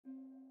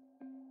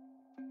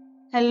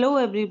Hello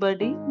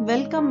everybody,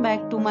 welcome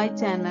back to my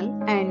channel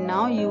and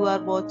now you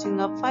are watching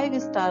a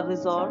 5-star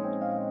resort.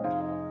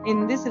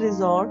 In this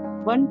resort,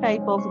 one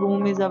type of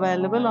room is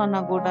available on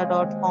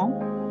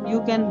agoda.com.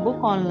 You can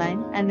book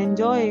online and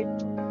enjoy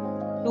it.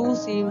 To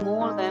see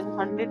more than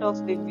 100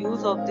 of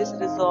reviews of this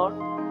resort,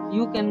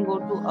 you can go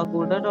to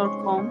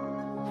agoda.com.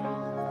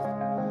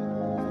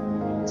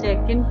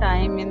 Check-in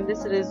time in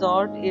this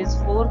resort is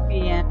 4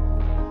 p.m.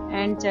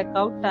 and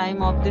check-out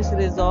time of this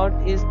resort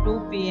is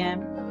 2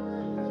 p.m.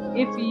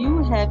 If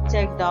you have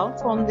checked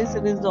out from this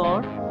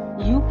resort,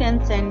 you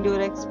can send your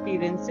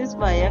experiences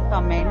via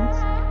comments.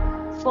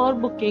 For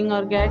booking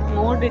or get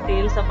more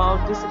details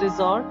about this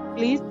resort,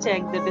 please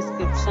check the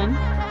description.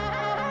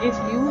 If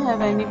you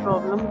have any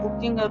problem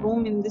booking a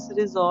room in this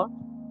resort,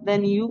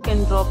 then you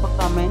can drop a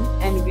comment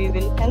and we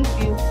will help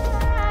you.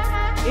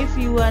 If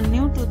you are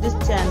new to this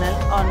channel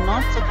or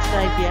not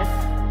subscribed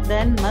yet,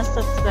 then must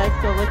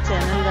subscribe to our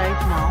channel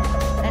right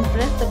now and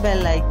press the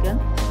bell icon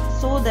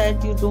so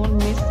that you don't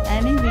miss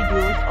any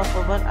videos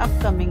of our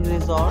upcoming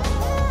resort.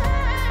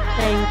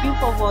 Thank you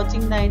for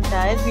watching the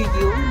entire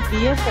video.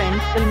 Dear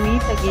friends, we'll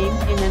meet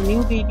again in a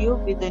new video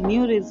with a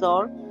new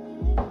resort.